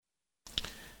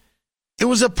It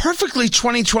was a perfectly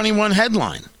 2021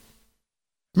 headline.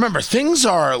 Remember, things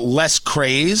are less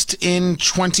crazed in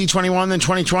 2021 than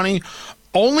 2020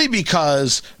 only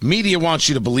because media wants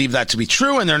you to believe that to be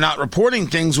true, and they're not reporting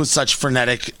things with such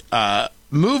frenetic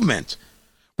movement.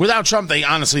 Without Trump, they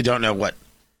honestly don't know what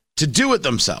to do with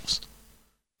themselves.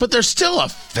 But there's still a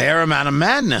fair amount of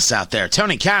madness out there.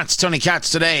 Tony Katz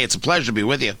Today. It's a pleasure to be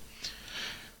with you.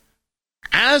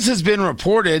 As has been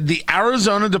reported, the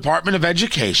Arizona Department of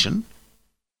Education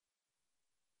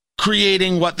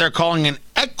creating what they're calling an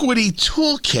equity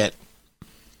toolkit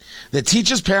that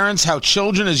teaches parents how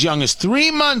children as young as 3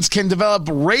 months can develop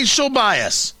racial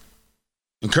bias,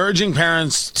 encouraging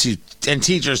parents and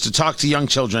teachers to talk to young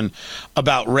children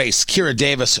about race. Kira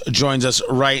Davis joins us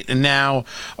right now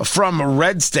from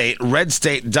Red State,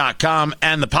 redstate.com,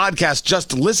 and the podcast,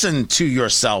 Just Listen to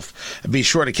Yourself. Be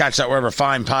sure to catch that wherever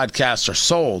fine podcasts are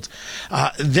sold.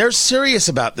 They're serious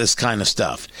about this kind of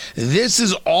stuff. This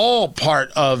is all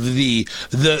part of the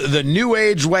new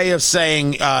age way of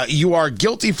saying you are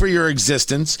guilty for your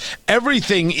existence.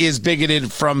 Everything is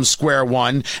bigoted from square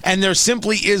one, and there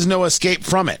simply is no escape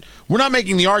from it. We're not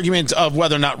making the argument of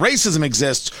whether or not racism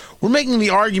exists. We're making the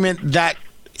argument that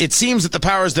it seems that the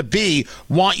powers that be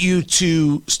want you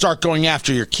to start going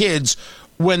after your kids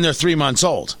when they're 3 months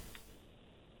old.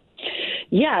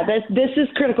 Yeah, this is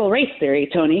critical race theory,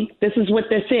 Tony. This is what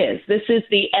this is. This is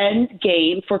the end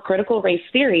game for critical race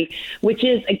theory, which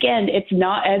is, again, it's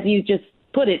not, as you just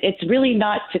put it, it's really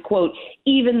not to, quote,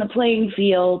 even the playing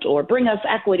field or bring us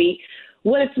equity.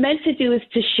 What it's meant to do is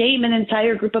to shame an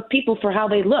entire group of people for how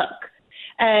they look.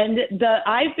 And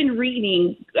I've been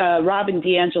reading Robin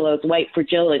DiAngelo's White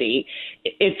Fragility.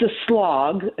 It's a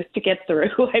slog to get through.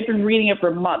 I've been reading it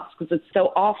for months because it's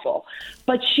so awful.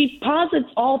 But she posits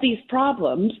all these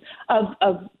problems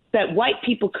of that white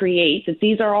people create, that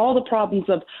these are all the problems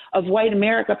of white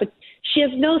America, but she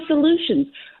has no solutions.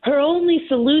 Her only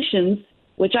solutions,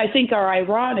 which I think are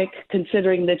ironic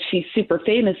considering that she's super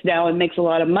famous now and makes a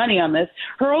lot of money on this,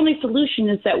 her only solution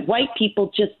is that white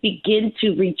people just begin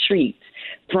to retreat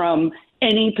from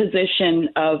any position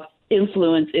of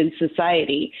influence in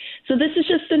society. So this is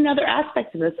just another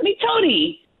aspect of this. I mean,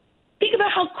 Tony, think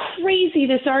about how crazy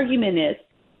this argument is.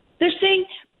 They're saying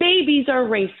babies are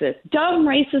racist, dumb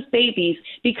racist babies,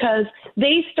 because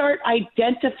they start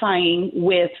identifying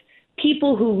with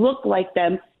people who look like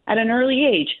them at an early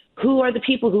age. Who are the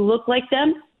people who look like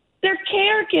them? They're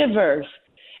caregivers.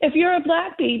 If you're a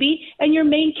black baby and your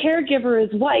main caregiver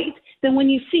is white, then when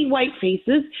you see white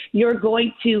faces, you're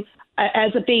going to,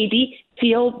 as a baby,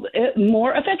 feel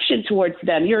more affection towards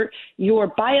them. Your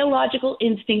biological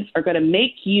instincts are going to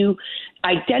make you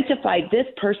identify this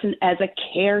person as a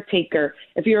caretaker.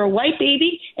 If you're a white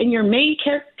baby and your main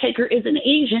caretaker is an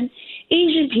Asian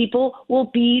people will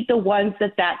be the ones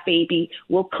that baby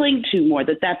will cling to more,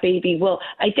 that baby will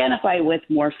identify with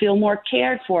more, feel more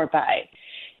cared for by.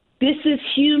 This is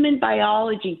human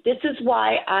biology. This is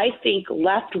why I think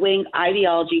left-wing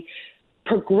ideology,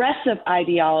 progressive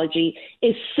ideology,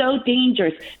 is so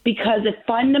dangerous, because it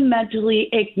fundamentally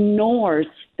ignores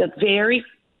the very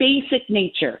basic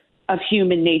nature of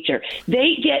human nature.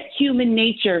 They get human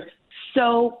nature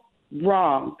so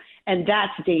wrong, and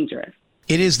that's dangerous.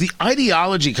 It is the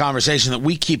ideology conversation that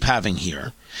we keep having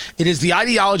here. It is the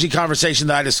ideology conversation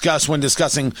that I discuss when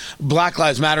discussing Black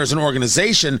Lives Matter as an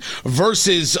organization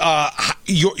versus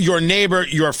your neighbor,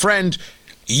 your friend,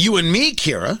 you and me,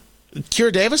 Kira.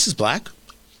 Kira Davis is black.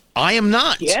 I am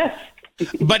not. Yes.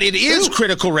 But it is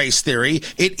critical race theory.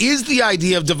 It is the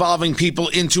idea of devolving people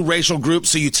into racial groups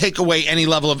so you take away any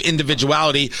level of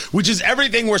individuality, which is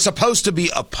everything we're supposed to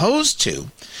be opposed to.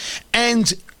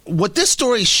 And what this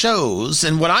story shows,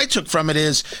 and what I took from it,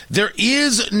 is there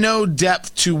is no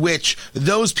depth to which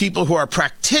those people who are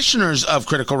practitioners of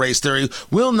critical race theory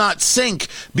will not sink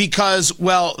because,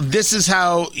 well, this is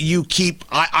how you keep,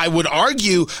 I would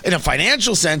argue, in a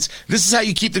financial sense, this is how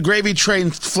you keep the gravy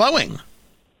train flowing.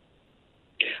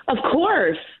 Of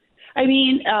course. I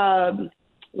mean,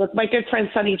 look, my good friend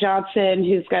Sunny Johnson,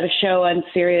 who's got a show on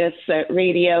Sirius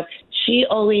Radio, she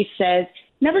always says,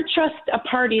 never trust a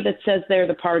party that says they're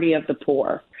the party of the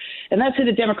poor. And that's who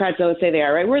the Democrats always say they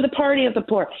are, right? We're the party of the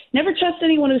poor. Never trust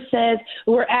anyone who says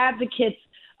we're advocates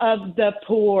of the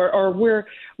poor or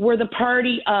we're the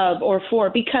party of or for,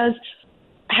 because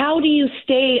how do you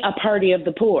stay a party of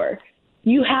the poor?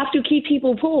 You have to keep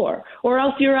people poor or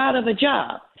else you're out of a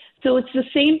job. So it's the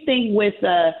same thing with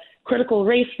critical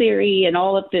race theory and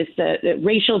all of this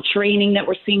racial training that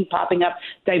we're seeing popping up,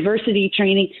 diversity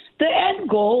training. The end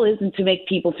goal isn't to make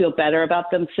people feel better about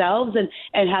themselves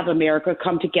and have America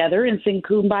come together and sing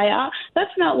Kumbaya.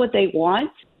 That's not what they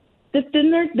want.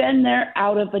 then they're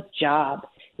out of a job.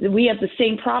 We have the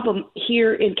same problem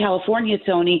here in California,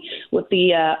 Tony, with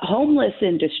the homeless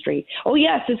industry. Oh,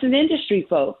 yes, it's an industry,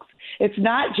 folks. It's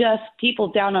not just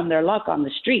people down on their luck on the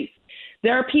streets.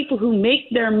 There are people who make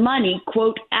their money,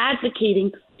 quote,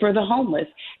 advocating for the homeless,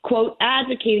 quote,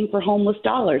 advocating for homeless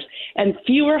dollars. And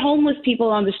fewer homeless people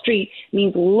on the street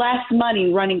means less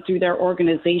money running through their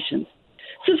organizations.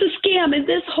 So it's a scam. And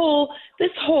this whole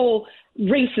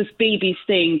racist babies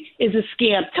thing is a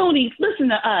scam. Tony, listen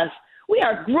to us. We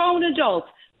are grown adults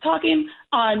talking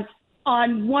on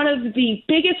one of the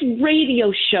biggest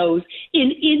radio shows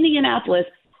in Indianapolis,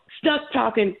 stuck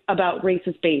talking about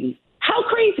racist babies. How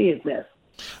crazy is this?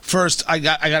 First, I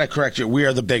got to correct you. We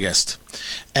are the biggest,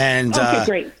 and okay,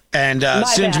 great. And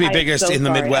soon to be biggest in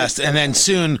the Midwest, and then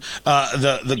soon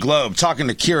the globe. Talking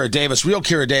to Kira Davis, real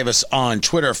Kira Davis on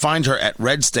Twitter. Find her at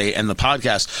Red State and the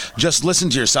podcast. Just listen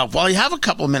to yourself. While you have a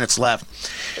couple of minutes left,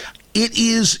 it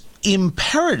is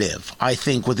imperative, I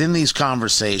think, within these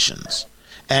conversations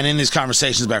and in these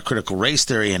conversations about critical race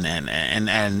theory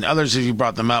and others, if you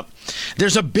brought them up,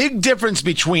 there's a big difference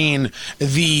between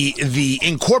the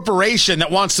incorporation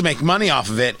that wants to make money off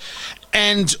of it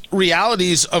and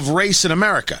realities of race in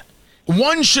America.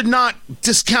 One should not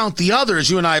discount the other,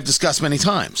 as you and I have discussed many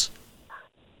times.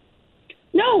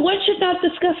 No, one should not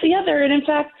discuss the other. And in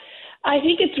fact, I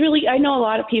think it's really, I know a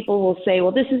lot of people will say,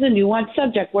 well, this is a nuanced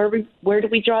subject. Where do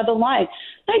we draw the line?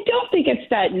 I don't think it's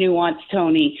that nuanced,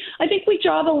 Tony. I think we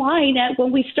draw the line at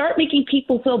when we start making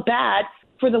people feel bad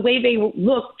for the way they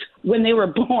looked when they were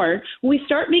born, when we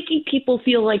start making people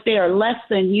feel like they are less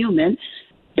than human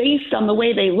based on the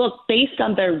way they look, based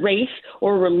on their race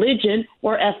or religion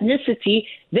or ethnicity,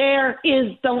 there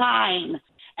is the line.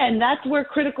 And that's where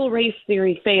critical race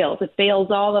theory fails. It fails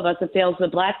all of us. It fails the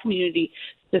Black community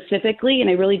specifically, and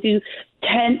I really do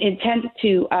intend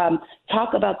to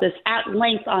talk about this at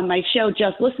length on my show.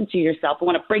 Just listen to yourself. I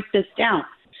want to break this down.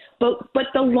 But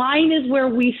the line is where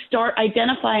we start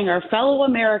identifying our fellow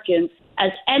Americans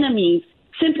as enemies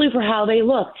simply for how they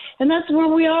look. And that's where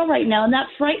we are right now, and that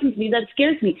frightens me. That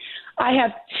scares me. I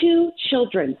have 2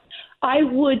 children. I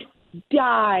would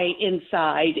die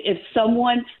inside if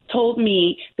someone told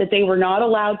me that they were not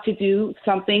allowed to do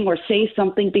something or say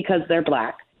something because they're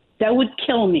Black. That would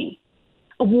kill me.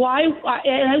 Why?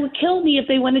 And it would kill me if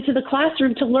they went into the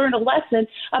classroom to learn a lesson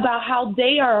about how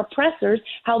they are oppressors,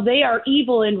 how they are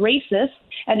evil and racist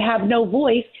and have no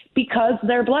voice because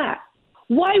they're Black.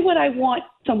 Why would I want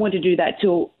someone to do that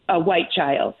to a white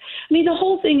child? I mean, the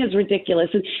whole thing is ridiculous,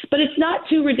 but it's not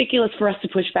too ridiculous for us to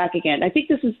push back again. I think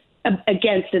this is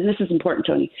against, and this is important,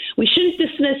 Tony. We shouldn't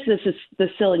dismiss this as the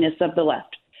silliness of the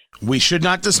left. We should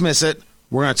not dismiss it.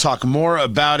 We're going to talk more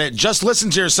about it. Just listen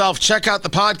to yourself. Check out the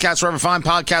podcast wherever fine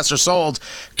podcasts are sold.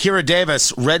 Kira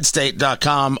Davis,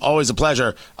 redstate.com. Always a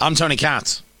pleasure. I'm Tony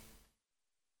Katz.